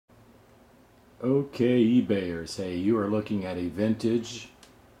Okay, eBayers, hey, you are looking at a vintage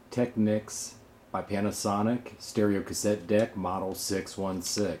Technics by Panasonic stereo cassette deck model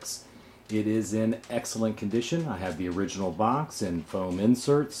 616. It is in excellent condition. I have the original box and foam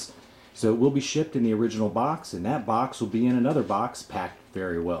inserts, so it will be shipped in the original box, and that box will be in another box packed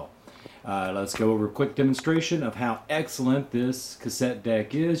very well. Let's go over a quick demonstration of how excellent this cassette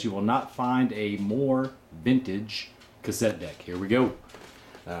deck is. You will not find a more vintage cassette deck. Here we go.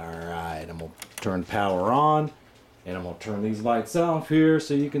 Alright, I'm going to turn power on, and I'm going to turn these lights off here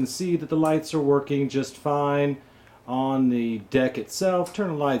so you can see that the lights are working just fine on the deck itself. Turn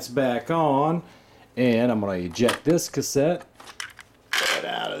the lights back on, and I'm going to eject this cassette, get it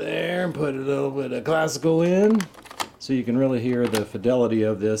out of there, and put a little bit of classical in so you can really hear the fidelity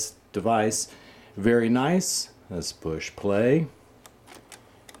of this device. Very nice. Let's push play.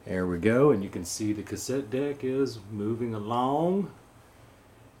 There we go, and you can see the cassette deck is moving along.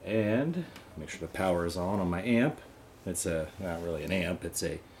 And make sure the power is on my amp. It's not really an amp. It's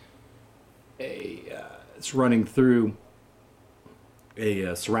it's running through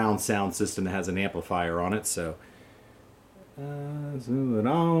a surround sound system that has an amplifier on it. So zoom it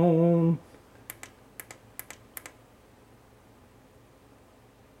on.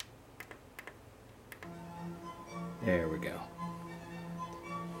 There we go.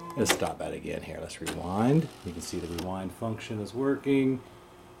 Let's stop that again here. Let's rewind. You can see the rewind function is working.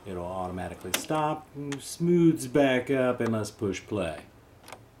 It'll automatically stop, and smooths back up, and let's push play.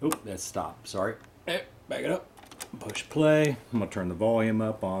 Oh, that's stop. Sorry. Back it up. Push play. I'm going to turn the volume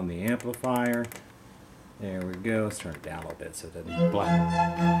up on the amplifier. There we go. Let's turn it down a little bit so it doesn't black.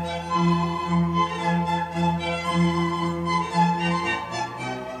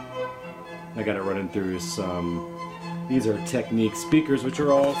 I got it running through some. These are Technics speakers, which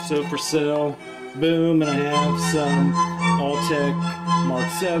are also for sale. Boom, and I have some All-Tech Mark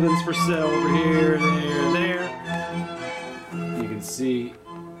 7s for sale over here, there. You can see,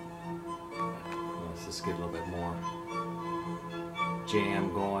 let's just get a little bit more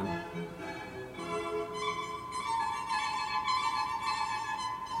jam going.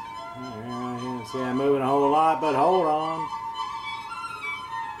 Alright, see I'm moving a whole lot, but hold on.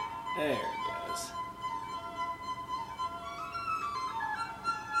 There it goes.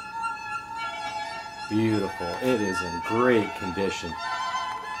 Beautiful. It is in great condition.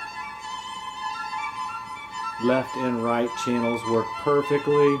 Left and right channels work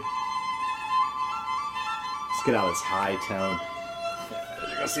perfectly. Let's get out this high tone. As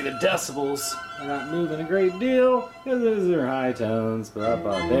you're going to see, the decibels are not moving a great deal because those are high tones. But up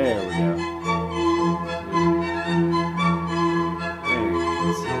there we go. There it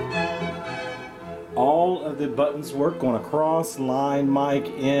is. All of the buttons work, going across, line, mic,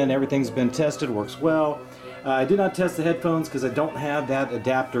 in, everything's been tested, works well. I did not test the headphones because I don't have that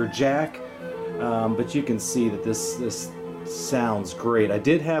adapter jack, but you can see that this sounds great. I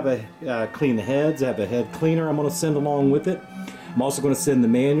did have a clean the heads. I have a head cleaner I'm going to send along with it. I'm also going to send the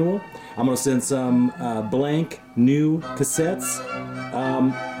manual. I'm going to send some blank new cassettes.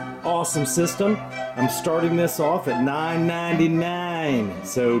 Awesome system. I'm starting this off at $9.99,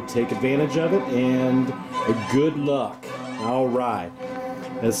 so take advantage of it and good luck. All right,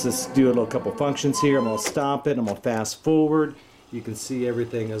 let's just do a little couple functions here. I'm going to stop it. I'm going to fast forward. You can see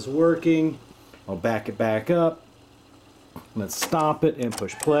everything is working. I'll back it back up. Let's stop it and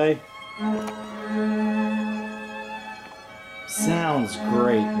push play. Sounds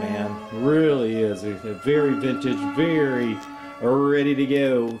great, man. Really is. It's a very vintage, very ready to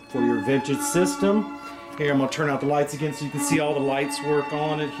go for your vintage system. Here, I'm going to turn out the lights again so you can see all the lights work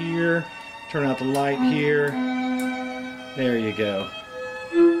on it here. Turn out the light here. There you go.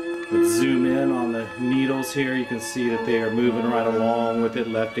 Let's zoom in on the needles here. You can see that they are moving right along with it,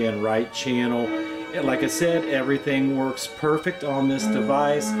 left and right channel. And like I said, everything works perfect on this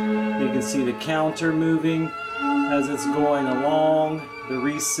device. You can see the counter moving as it's going along. The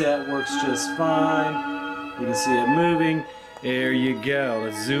reset works just fine. You can see it moving. There you go.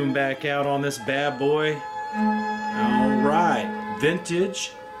 Let's zoom back out on this bad boy. Alright,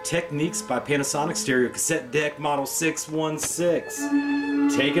 vintage Technics by Panasonic stereo cassette deck model 616.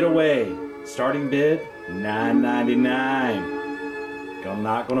 Take it away. Starting bid $9.99. I'm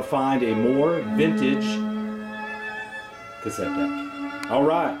not going to find a more vintage cassette deck.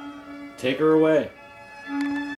 Alright, take her away.